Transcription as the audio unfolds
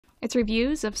It's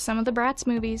reviews of some of the Bratz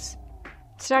movies.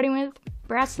 Starting with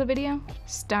Bratz the video,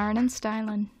 Starrin and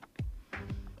Stylin.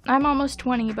 I'm almost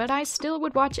 20, but I still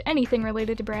would watch anything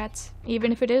related to Bratz,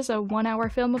 even if it is a 1-hour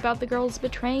film about the girls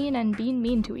betraying and being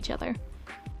mean to each other.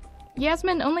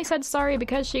 Yasmin only said sorry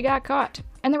because she got caught,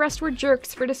 and the rest were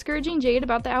jerks for discouraging Jade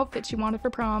about the outfit she wanted for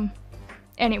prom.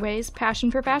 Anyways, passion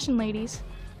for fashion, ladies.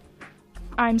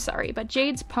 I'm sorry, but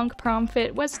Jade's punk prom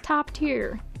fit was top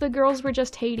tier. The girls were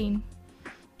just hating.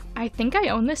 I think I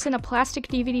own this in a plastic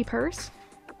DVD purse.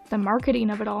 The marketing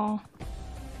of it all.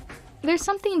 There's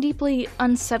something deeply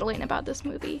unsettling about this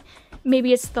movie.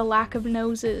 Maybe it's the lack of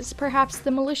noses, perhaps the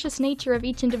malicious nature of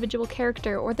each individual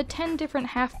character, or the 10 different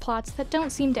half-plots that don't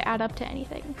seem to add up to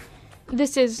anything.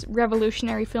 This is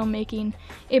revolutionary filmmaking.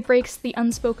 It breaks the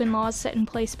unspoken laws set in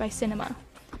place by cinema.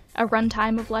 A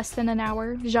runtime of less than an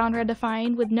hour,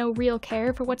 genre-defined with no real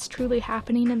care for what's truly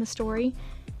happening in the story.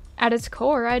 At its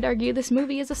core, I'd argue this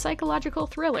movie is a psychological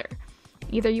thriller.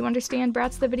 Either you understand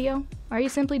Bratz the video, or you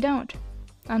simply don't.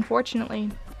 Unfortunately,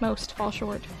 most fall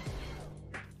short.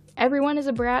 Everyone is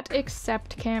a brat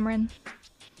except Cameron.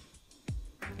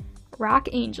 Rock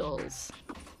Angelz.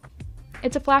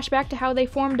 It's a flashback to how they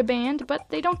formed a band, but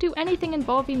they don't do anything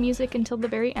involving music until the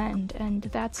very end, and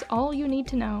that's all you need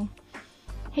to know.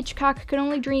 Hitchcock could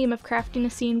only dream of crafting a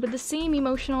scene with the same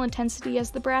emotional intensity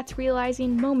as the Bratz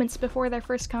realizing moments before their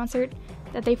first concert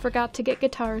that they forgot to get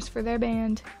guitars for their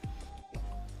band.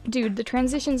 Dude, the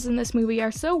transitions in this movie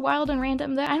are so wild and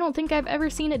random that I don't think I've ever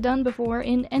seen it done before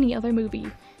in any other movie.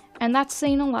 And that's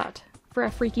saying a lot for a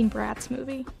freaking Bratz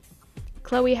movie.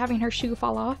 Chloe having her shoe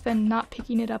fall off and not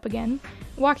picking it up again,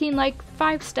 walking like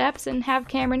 5 steps and have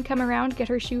Cameron come around, get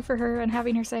her shoe for her, and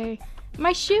having her say,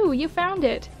 "My shoe, you found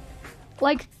it!"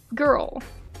 Like, girl.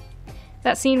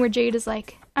 That scene where Jade is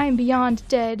like, "I'm beyond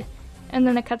dead," and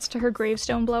then it cuts to her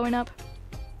gravestone blowing up.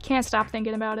 Can't stop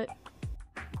thinking about it.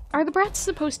 Are the Bratz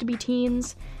supposed to be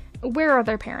teens? Where are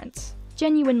their parents?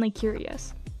 Genuinely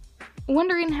curious.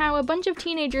 Wondering how a bunch of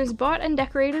teenagers bought and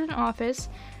decorated an office,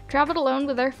 traveled alone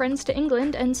with their friends to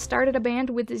England, and started a band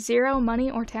with 0 money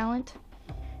or talent.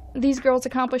 These girls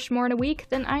accomplished more in a week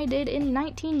than I did in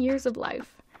 19 years of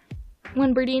life.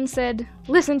 When Bradine said,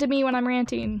 "Listen to me when I'm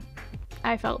ranting,"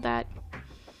 I felt that.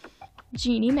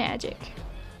 Genie Magic.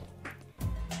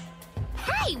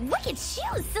 Hey, wicked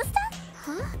shoes, sister!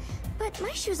 Huh? But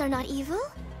my shoes are not evil.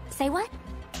 Say what?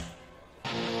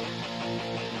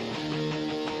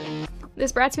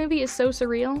 This Bratz movie is so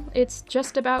surreal, it's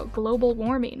just about global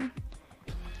warming.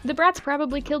 The Bratz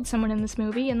probably killed someone in this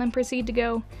movie and then proceed to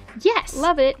go, "Yes!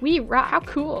 Love it! We rock! How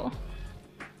cool!"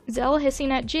 Zell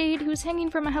hissing at Jade, who's hanging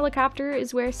from a helicopter,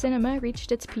 is where cinema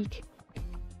reached its peak.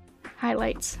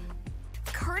 Highlights.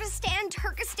 Kurdistan,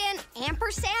 Turkestan,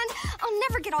 ampersand? I'll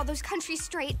never get all those countries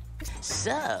straight.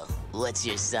 So, what's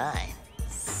your sign?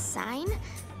 Sign?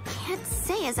 Can't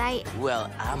say as I... Well,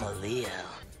 I'm a Leo.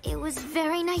 It was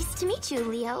very nice to meet you,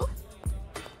 Leo.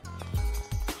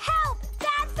 Help!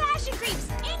 Bad fashion creeps!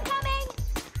 Incoming!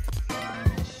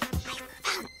 I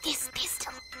found this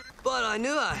pistol. But I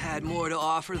knew I had more to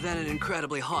offer than an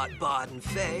incredibly hot bod and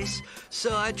face,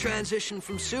 so I transitioned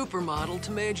from supermodel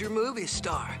to major movie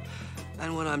star.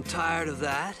 And when I'm tired of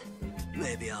that,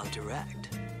 maybe I'll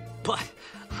direct. But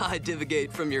I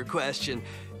divagate from your question.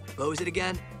 What was it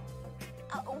again?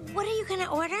 What are you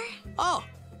gonna order? Oh!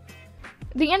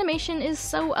 The animation is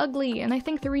so ugly, and I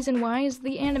think the reason why is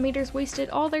the animators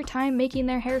wasted all their time making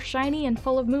their hair shiny and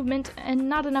full of movement, and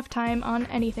not enough time on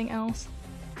anything else.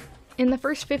 In the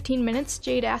first 15 minutes,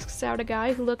 Jade asks out a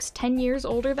guy who looks 10 years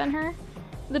older than her.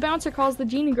 The bouncer calls the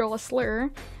genie girl a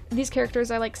slur. These characters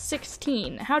are like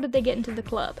 16. How did they get into the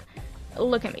club?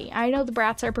 Look at me. I know the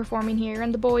Bratz are performing here,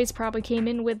 and the boys probably came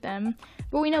in with them,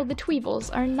 but we know the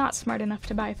Tweevils are not smart enough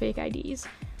to buy fake IDs.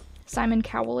 Simon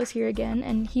Cowell is here again,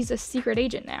 and he's a secret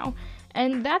agent now,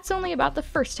 and that's only about the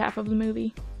first half of the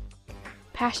movie.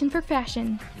 Passion for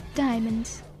fashion.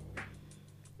 Diamonds.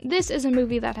 This is a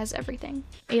movie that has everything.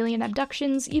 Alien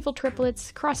abductions, evil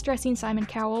triplets, cross-dressing Simon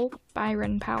Cowell,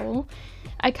 Byron Powell,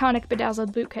 iconic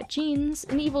bedazzled bootcut jeans,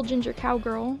 an evil ginger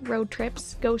cowgirl, road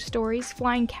trips, ghost stories,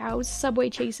 flying cows, subway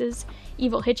chases,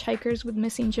 evil hitchhikers with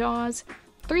missing jaws,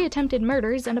 3 attempted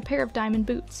murders, and a pair of diamond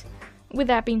boots. With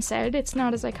that being said, it's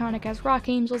not as iconic as Rock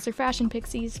Angelz or Fashion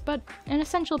Pixiez, but an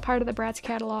essential part of the Bratz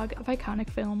catalog of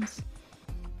iconic films.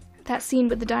 That scene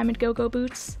with the diamond go-go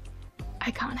boots,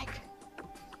 iconic.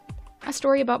 A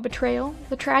story about betrayal,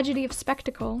 the tragedy of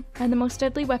spectacle, and the most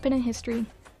deadly weapon in history,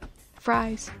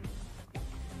 fries.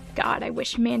 God, I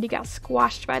wish Mandy got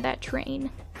squashed by that train.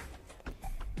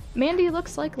 Mandy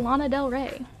looks like Lana Del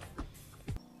Rey.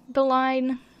 The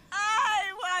line, I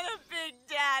want a big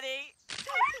daddy.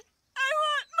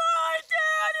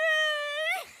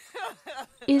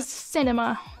 is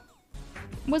cinema.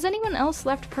 Was anyone else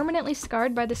left permanently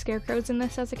scarred by the scarecrows in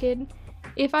this as a kid?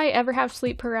 If I ever have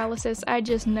sleep paralysis, I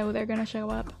just know they're gonna show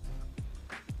up.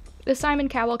 The Simon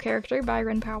Cowell character,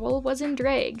 Byron Powell, was in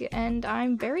drag, and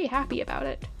I'm very happy about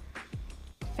it.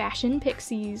 Fashion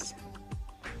Pixiez.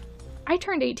 I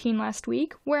turned 18 last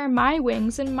week. Where are my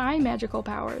wings and my magical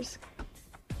powers?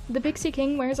 The Pixie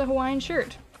King wears a Hawaiian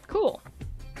shirt. Cool.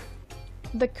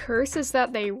 The curse is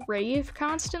that they rave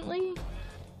constantly?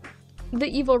 The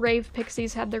evil rave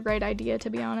pixies had the right idea, to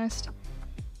be honest.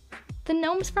 The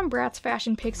gnomes from Bratz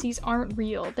Fashion Pixiez aren't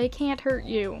real. They can't hurt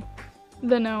you.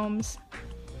 The gnomes.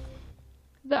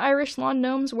 The Irish lawn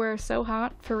gnomes were so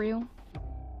hot, for real.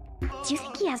 Do you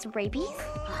think he has rabies?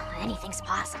 Oh, anything's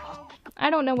possible. I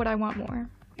don't know what I want more.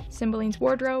 Cymbeline's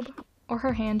wardrobe, or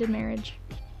her hand in marriage.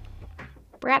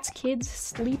 Bratz Kids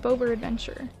Sleepover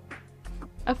Adventure.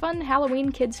 A fun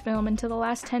Halloween kids film into the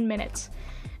last 10 minutes.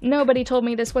 Nobody told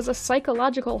me this was a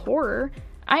psychological horror.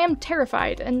 I am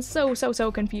terrified and so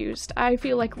confused. I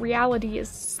feel like reality is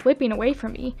slipping away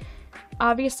from me.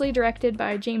 Obviously directed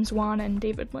by James Wan and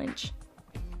David Lynch.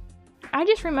 I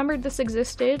just remembered this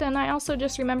existed, and I also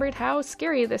just remembered how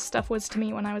scary this stuff was to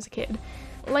me when I was a kid.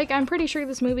 Like, I'm pretty sure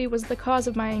this movie was the cause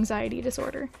of my anxiety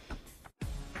disorder.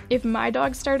 If my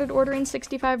dog started ordering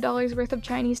 $65 worth of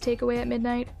Chinese takeaway at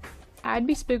midnight, I'd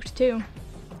be spooked too.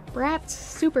 Bratz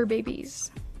Super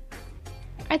Babies.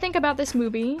 I think about this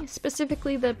movie,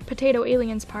 specifically the potato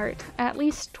aliens part, at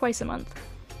least twice a month.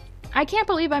 I can't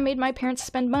believe I made my parents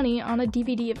spend money on a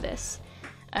DVD of this.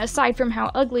 Aside from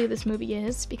how ugly this movie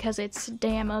is, because it's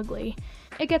damn ugly,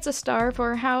 it gets a star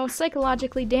for how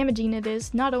psychologically damaging it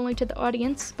is not only to the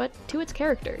audience, but to its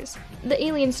characters. The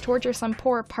aliens torture some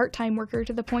poor part-time worker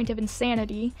to the point of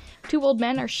insanity, 2 old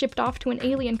men are shipped off to an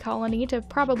alien colony to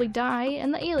probably die,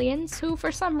 and the aliens, who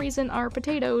for some reason are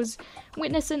potatoes,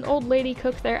 witness an old lady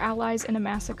cook their allies in a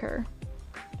massacre.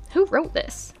 Who wrote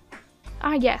this?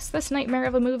 Ah yes, this nightmare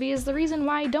of a movie is the reason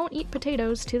why I don't eat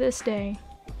potatoes to this day.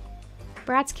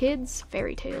 Bratz Kids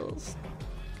Fairy Tales.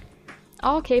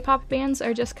 All K-pop bands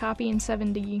are just copying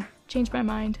 7D. Changed my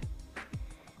mind.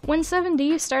 When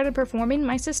 7D started performing,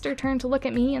 my sister turned to look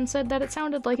at me and said that it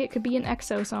sounded like it could be an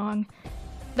EXO song.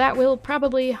 That will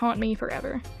probably haunt me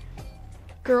forever.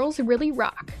 Girls Really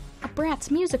Rock, a Bratz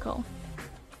musical.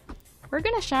 We're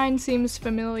Gonna Shine seems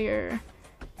familiar.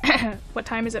 What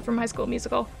time is it from High School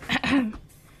Musical?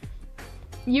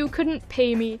 You couldn't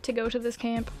pay me to go to this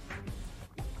camp.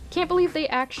 Can't believe they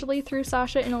actually threw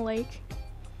Sasha in a lake.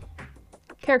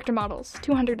 Character models,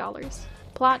 $200.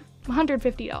 Plot,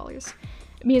 $150.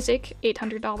 Music,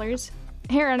 $800.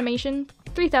 Hair animation,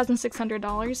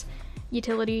 $3,600.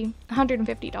 Utility,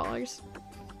 $150.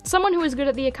 Someone who is good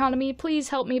at the economy, please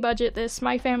help me budget this.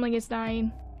 My family is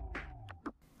dying.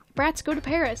 Bratz Go to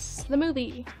Paris, the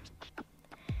movie.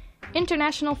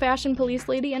 International fashion police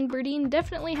lady and Berdine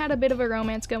definitely had a bit of a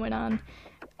romance going on.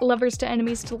 Lovers to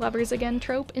enemies to lovers again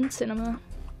trope in cinema.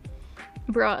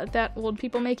 Bruh, that old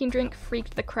people making drink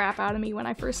freaked the crap out of me when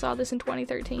I first saw this in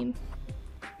 2013.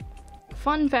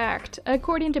 Fun fact,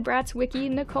 according to Bratz Wiki,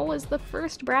 Nicole is the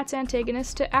first Bratz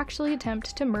antagonist to actually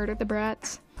attempt to murder the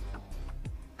Bratz.